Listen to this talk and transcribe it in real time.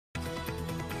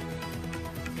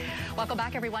Welcome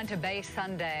back, everyone, to Bay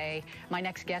Sunday. My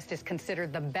next guest is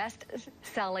considered the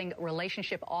best-selling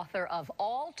relationship author of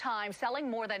all time, selling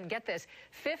more than, get this,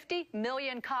 50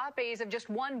 million copies of just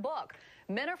one book.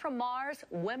 Men are from Mars,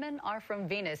 women are from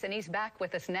Venus. And he's back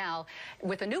with us now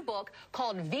with a new book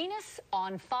called Venus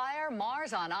on Fire,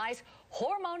 Mars on Ice,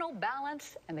 Hormonal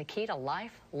Balance and the Key to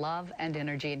Life, Love, and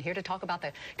Energy. And here to talk about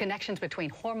the connections between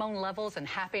hormone levels and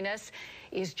happiness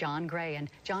is John Gray. And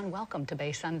John, welcome to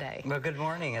Bay Sunday. Well, good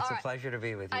morning. It's a pleasure to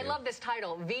be with you. I love this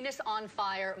title, Venus on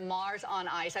Fire, Mars on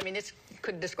Ice. I mean, this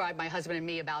could describe my husband and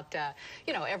me about,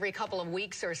 you know, every couple of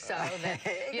weeks or so that,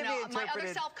 you know, my other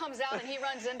self comes out and he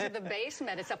runs into the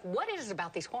basement and stuff. What is it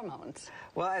about these hormones?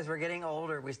 Well, as we're getting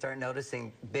older, we start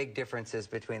noticing big differences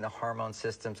between the hormone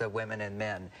systems of women and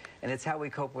men. And it's how we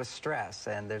cope with stress.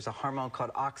 And there's a hormone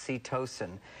called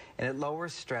oxytocin, and it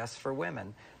lowers stress for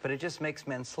women, but it just makes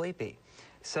men sleepy.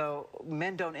 So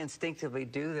men don't instinctively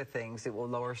do the things that will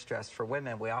lower stress for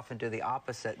women. We often do the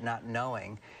opposite, not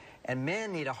knowing. And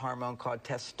men need a hormone called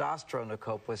testosterone to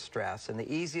cope with stress. And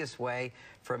the easiest way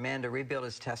for a man to rebuild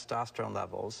his testosterone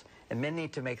levels, and men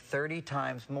need to make 30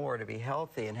 times more to be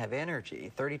healthy and have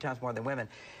energy, 30 times more than women,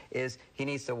 is he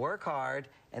needs to work hard,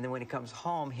 and then when he comes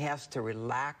home, he has to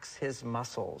relax his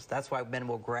muscles. That's why men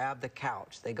will grab the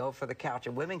couch. They go for the couch,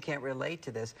 and women can't relate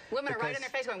to this. Women are right in their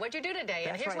face going, what'd you do today?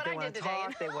 And here's what I did today. They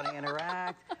want to talk, they want to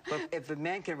interact. But if the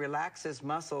man can relax his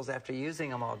muscles after using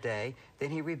them all day,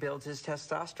 then he rebuilds his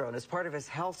testosterone. It's part of his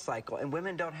health cycle, and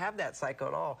women don't have that cycle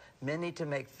at all. Men need to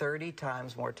make 30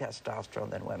 times more testosterone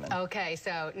than women. Okay,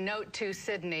 so note to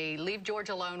Sydney, leave George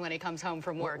alone when he comes home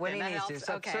from work. When he needs to,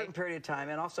 so a certain period of time.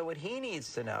 And also what he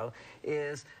needs to know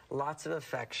is lots of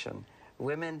affection.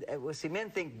 Women, see,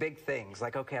 men think big things,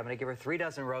 like, okay, I'm going to give her 3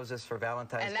 dozen roses for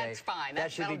Valentine's Day. And that's fine.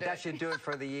 That should do it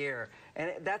for the year.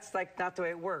 And that's like not the way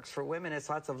it works. For women, it's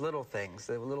lots of little things.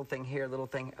 A little thing here, a little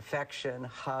thing, affection,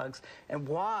 hugs. And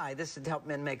why, this is to help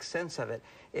men make sense of it,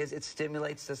 is it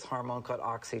stimulates this hormone called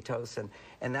oxytocin.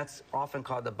 And that's often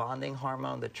called the bonding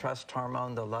hormone, the trust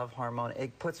hormone, the love hormone.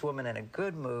 It puts women in a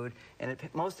good mood, and it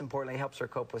most importantly helps her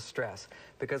cope with stress.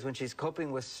 Because when she's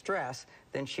coping with stress,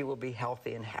 then she will be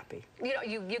healthy and happy. You know,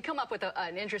 you come up with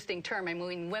an interesting term. I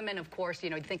mean, women, of course, you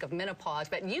know, you think of menopause,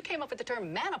 but you came up with the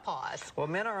term menopause. Well,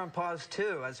 men are on pause,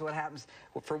 too. That's what happens.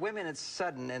 Well, for women, it's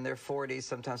sudden in their 40s,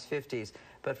 sometimes 50s.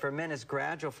 But for men, it's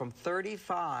gradual. From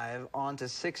 35 on to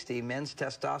 60, men's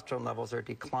testosterone levels are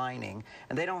declining.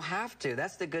 And they don't have to.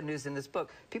 That's the good news in this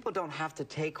book. People don't have to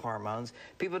take hormones.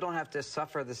 People don't have to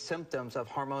suffer the symptoms of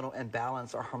hormonal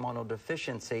imbalance or hormonal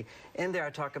deficiency. In there, I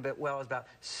talk a bit, about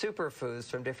superfoods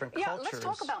from different cultures. Yeah, let's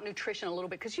talk about nutrition a little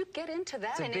bit, because you get into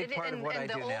that. It's a big part of what I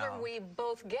do now. And the older we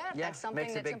both get, that's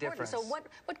something that's important. Difference. So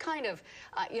what kind of,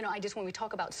 you know, when we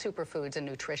talk about superfoods and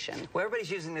nutrition. Well,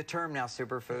 everybody's using the term now,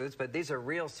 superfoods, but these are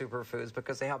real superfoods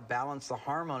because they help balance the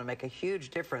hormone and make a huge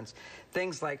difference.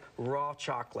 Things like raw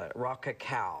chocolate, raw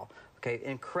cacao. Okay,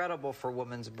 incredible for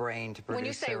women's brain to produce When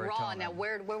you say serotonin. Raw, now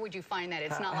where would you find that?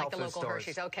 It's not like the local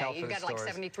Hershey's. Okay, you've got like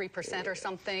 73% or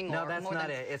something? No, that's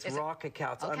not it. It's raw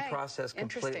cacao. It's unprocessed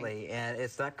completely. And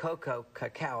it's not cocoa,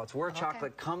 cacao. It's where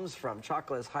chocolate comes from.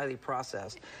 Chocolate is highly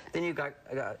processed. Then you've got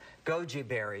goji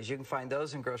berries. You can find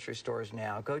those in grocery stores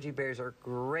now. Goji berries are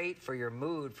great for your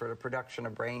mood, for the production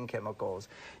of brain chemicals.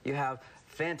 You have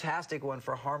fantastic one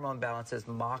for hormone balance is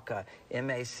maca,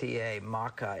 M-A-C-A,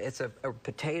 maca. It's a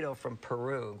potato from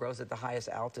Peru, grows at the highest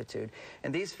altitude.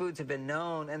 And these foods have been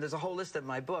known, and there's a whole list in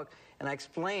my book, and I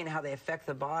explain how they affect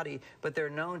the body, but they're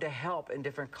known to help in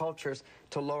different cultures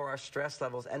to lower our stress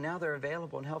levels, and now they're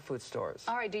available in health food stores.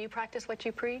 All right, do you practice what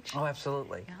you preach? Oh,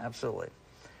 absolutely, absolutely.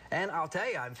 And I'll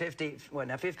tell you, I'm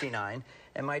 59,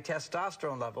 and my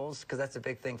testosterone levels, because that's a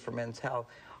big thing for men's health,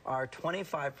 are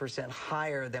 25%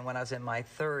 higher than when I was in my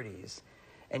 30s.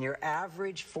 And your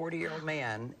average 40-year-old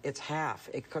man, it's half.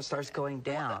 It starts going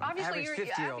down. Well, average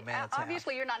 50-year-old man, it's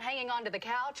obviously, you're not hanging on to the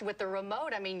couch with the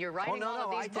remote. I mean, you're writing all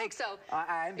of these books. So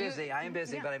I'm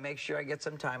busy, but I make sure I get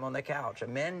some time on the couch.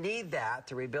 And men need that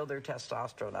to rebuild their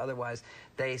testosterone. Otherwise,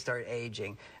 they start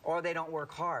aging. Or they don't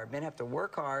work hard. Men have to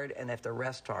work hard and they have to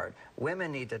rest hard.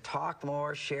 Women need to talk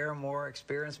more, share more,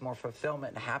 experience more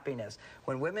fulfillment and happiness.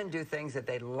 When women do things that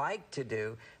they like to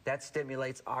do, that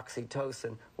stimulates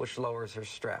oxytocin, which lowers her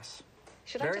stress.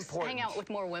 Should I just hang out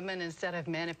with more women instead of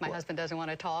men if my husband doesn't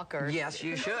want to talk? Or yes,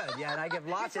 you should. Yeah, and I give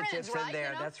lots of tips in there.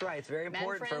 You know? That's right. It's very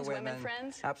important for women. Women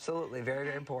friends. Absolutely, very,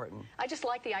 very important. I just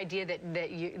like the idea that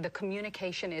the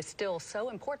communication is still so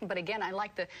important. But again, I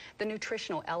like the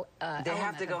nutritional element. They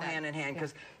have to go hand in hand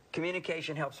because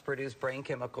communication helps produce brain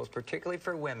chemicals, particularly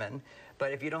for women.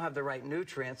 But if you don't have the right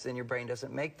nutrients, then your brain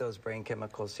doesn't make those brain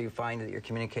chemicals. So you find that your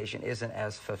communication isn't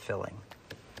as fulfilling.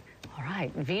 All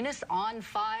right, Venus on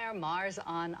fire, Mars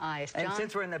on ice. John? And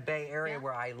since we're in the Bay Area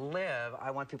where I live,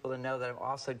 I want people to know that I'm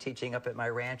also teaching up at my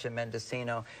ranch in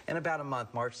Mendocino in about a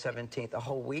month, March 17th, a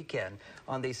whole weekend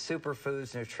on these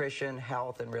superfoods, nutrition,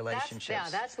 health, and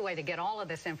relationships. That's the way to get all of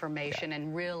this information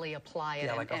and really apply it.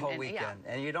 Yeah, like a whole weekend.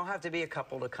 And you don't have to be a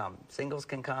couple to come. Singles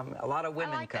can come. A lot of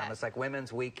women come. It's like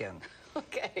women's weekend.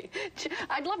 Okay.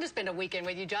 I'd love to spend a weekend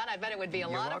with you, John. I bet it would be a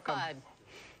lot of fun.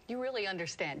 You really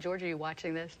understand. George, are you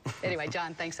watching this? Anyway,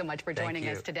 John, thanks so much for joining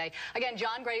us today. Again,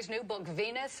 John Gray's new book,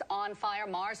 Venus on Fire,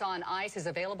 Mars on Ice, is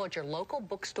available at your local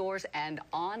bookstores and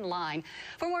online.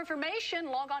 For more information,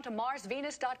 log on to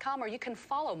marsvenus.com, or you can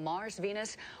follow Mars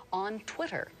Venus on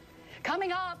Twitter.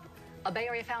 Coming up, a Bay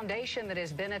Area foundation that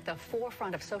has been at the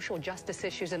forefront of social justice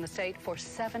issues in the state for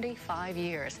 75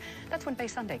 years. That's when Bay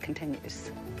Sunday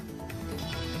continues.